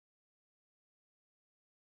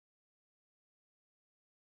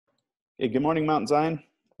Hey, good morning, Mount Zion.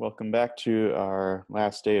 Welcome back to our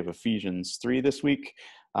last day of Ephesians 3 this week.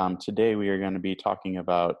 Today we are going to be talking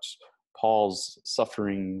about Paul's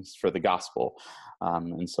sufferings for the gospel.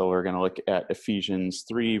 And so we're going to look at Ephesians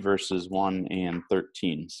 3 verses 1 and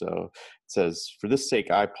 13. So it says, "For this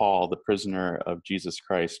sake I, Paul, the prisoner of Jesus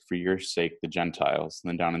Christ, for your sake the Gentiles."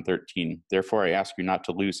 And then down in 13, "Therefore I ask you not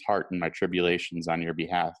to lose heart in my tribulations on your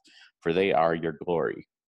behalf, for they are your glory."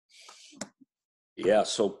 Yeah,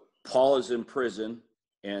 so Paul is in prison,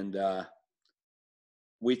 and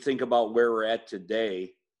we think about where we're at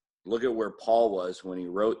today. Look at where Paul was when he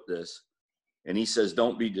wrote this, and he says,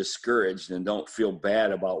 "Don't be discouraged and don't feel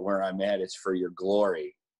bad about where I'm at. It's for your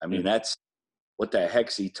glory." I mean, that's what the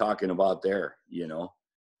heck's he talking about there, you know?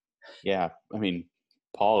 Yeah, I mean,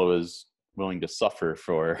 Paul was willing to suffer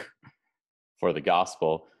for the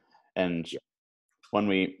gospel, and when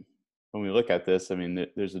we look at this, I mean,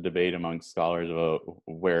 there's a debate among scholars about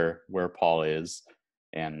where Paul is,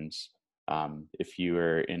 and if you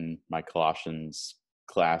were in my Colossians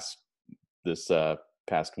class this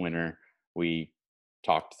past winter, we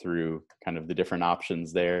talked through kind of the different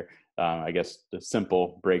options there. I guess the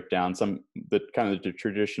simple breakdown, the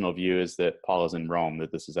traditional view is that Paul is in Rome,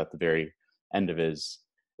 that this is at the very end of his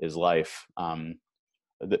life.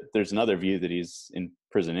 There's another view that he's in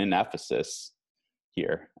prison in Ephesus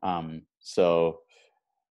here. So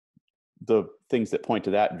the things that point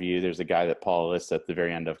to that view, there's a guy that Paul lists at the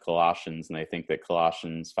very end of Colossians, and they think that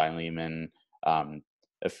Colossians, Philemon,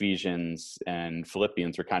 Ephesians, and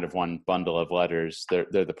Philippians were kind of one bundle of letters. They're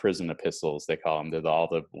the prison epistles, they call them. They're all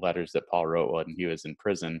the letters that Paul wrote when he was in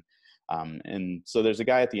prison. And so there's a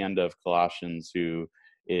guy at the end of Colossians who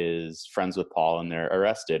is friends with Paul, and they're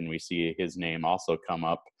arrested, and we see his name also come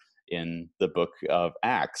up in the book of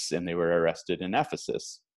Acts, and they were arrested in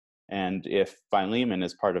Ephesus. And if Philemon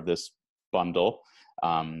is part of this bundle,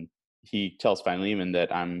 he tells Philemon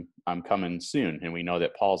that I'm coming soon. And we know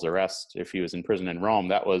that Paul's arrest, if he was in prison in Rome,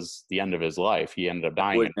 that was the end of his life. He ended up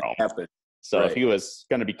dying in Rome. Happen. So Right. If he was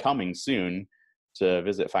going to be coming soon to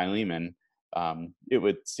visit Philemon, it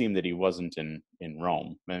would seem that he wasn't in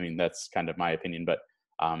Rome. I mean, that's kind of my opinion, but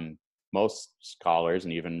most scholars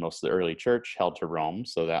and even most of the early church held to Rome,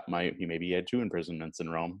 so that maybe he had two imprisonments in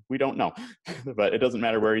Rome. We don't know, but it doesn't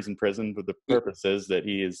matter where he's in prison. But the purpose is that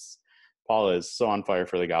Paul is so on fire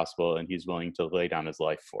for the gospel, and he's willing to lay down his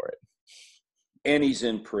life for it. And he's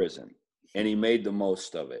in prison, and he made the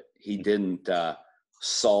most of it. He didn't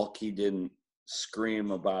sulk. He didn't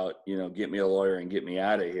scream about, get me a lawyer and get me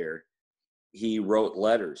out of here. He wrote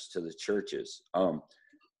letters to the churches.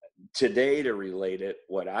 Today, to relate it,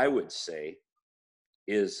 what I would say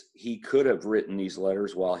is he could have written these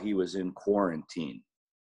letters while he was in quarantine.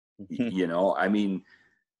 I mean,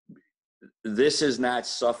 this is not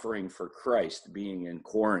suffering for Christ, being in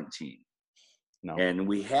quarantine. No. And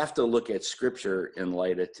we have to look at scripture in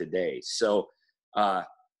light of today. So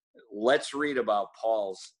let's read about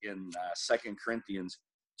Paul's in 2 Corinthians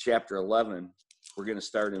chapter 11. We're going to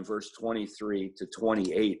start in verse 23 to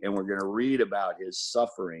 28, and we're going to read about his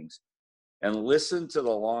sufferings and listen to the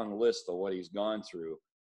long list of what he's gone through.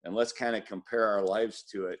 And let's kind of compare our lives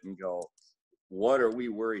to it and go, what are we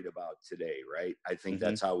worried about today, right? I think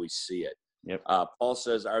that's how we see it. Yep. Paul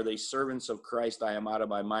says, "Are they servants of Christ? I am out of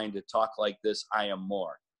my mind to talk like this. I am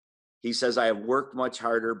more." He says, "I have worked much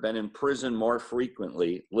harder, been in prison more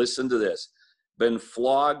frequently." Listen to this. "Been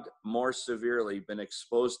flogged more severely, been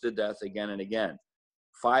exposed to death again and again.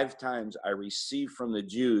 5 times I received from the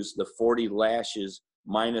Jews the 40 lashes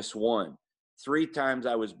minus 1. 3 times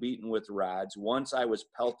I was beaten with rods. Once I was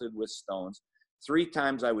pelted with stones. 3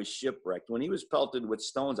 times I was shipwrecked." When he was pelted with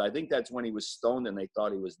stones, I think that's when he was stoned and they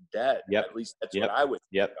thought he was dead. Yep. At least that's what I would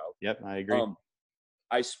think of. Yep, I agree.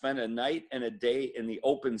 "I spent a night and a day in the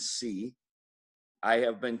open sea. I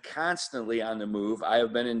have been constantly on the move. I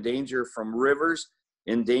have been in danger from rivers,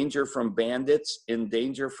 in danger from bandits, in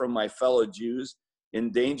danger from my fellow Jews,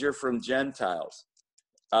 in danger from Gentiles,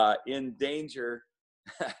 in danger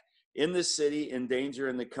in the city, in danger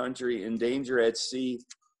in the country, in danger at sea,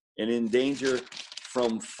 and in danger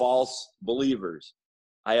from false believers.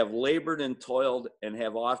 I have labored and toiled and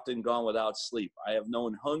have often gone without sleep. I have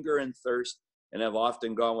known hunger and thirst and have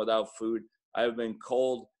often gone without food. I have been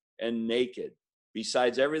cold and naked.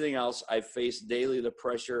 Besides everything else, I face daily the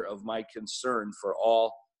pressure of my concern for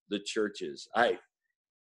all the churches."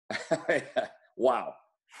 Wow.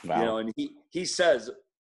 And he says,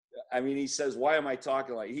 "Why am I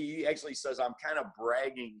talking like?" He actually says, "I'm kind of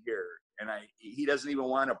bragging here." And he doesn't even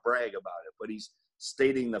want to brag about it, but he's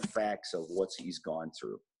stating the facts of what he's gone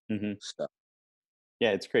through. Mm-hmm. Stuff.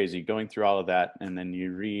 Yeah, it's crazy going through all of that, and then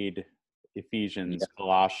you read Ephesians, Yeah.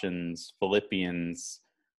 Colossians, Philippians,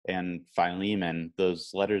 and Philemon,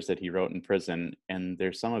 those letters that he wrote in prison, and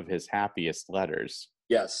they're some of his happiest letters.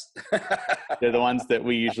 Yes. They're the ones that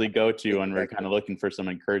we usually go to when we're kind of looking for some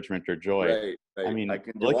encouragement or joy. Right. I I mean,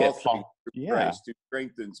 can do look all at things Paul. through Yeah. Christ who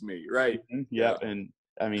strengthens me. Right. Yep. And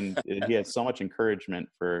I mean, he has so much encouragement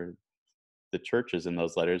for the churches in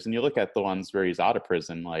those letters. And you look at the ones where he's out of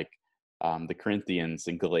prison, like the Corinthians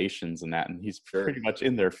and Galatians and that, and he's pretty much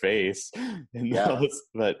in their face in those.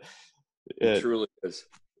 But it truly is.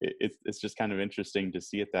 It's just kind of interesting to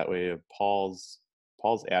see it that way, of Paul's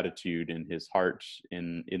attitude and his heart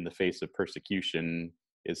in the face of persecution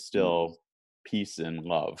is still peace and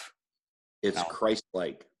love. It's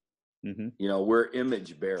Christ-like. Mm-hmm. You know, we're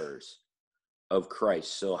image bearers of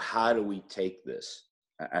Christ. So how do we take this?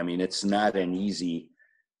 I mean, it's not an easy,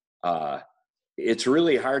 it's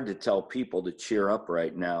really hard to tell people to cheer up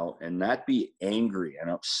right now and not be angry and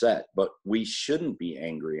upset, but we shouldn't be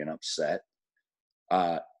angry and upset.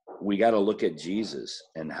 We got to look at Jesus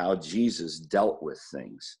and how Jesus dealt with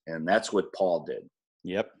things. And that's what Paul did.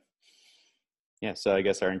 Yep. Yeah. So I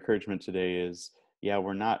guess our encouragement today is,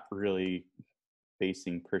 we're not really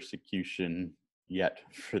facing persecution yet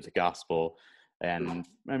for the gospel. And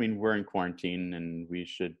I mean, we're in quarantine, and we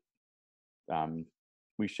should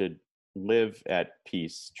live at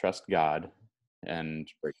peace, trust God, and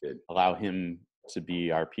allow him to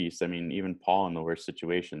be our peace. I mean, even Paul in the worst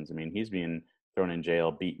situations, I mean, he's being thrown in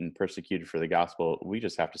jail, beaten, persecuted for the gospel. We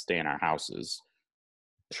just have to stay in our houses.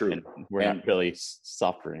 True. And we're not really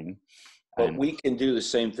suffering. But we can do the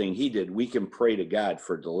same thing he did. We can pray to God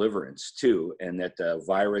for deliverance too, and that the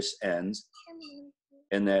virus ends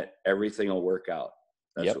and that everything will work out.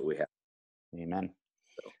 That's what we have. Amen.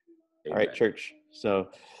 So, all right, church. So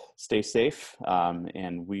stay safe,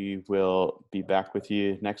 and we will be back with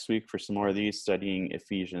you next week for some more of these, studying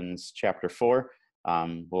Ephesians chapter 4.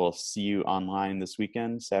 We'll see you online this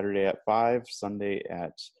weekend, Saturday at 5, Sunday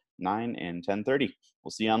at 9 and 10:30.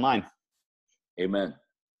 We'll see you online. Amen.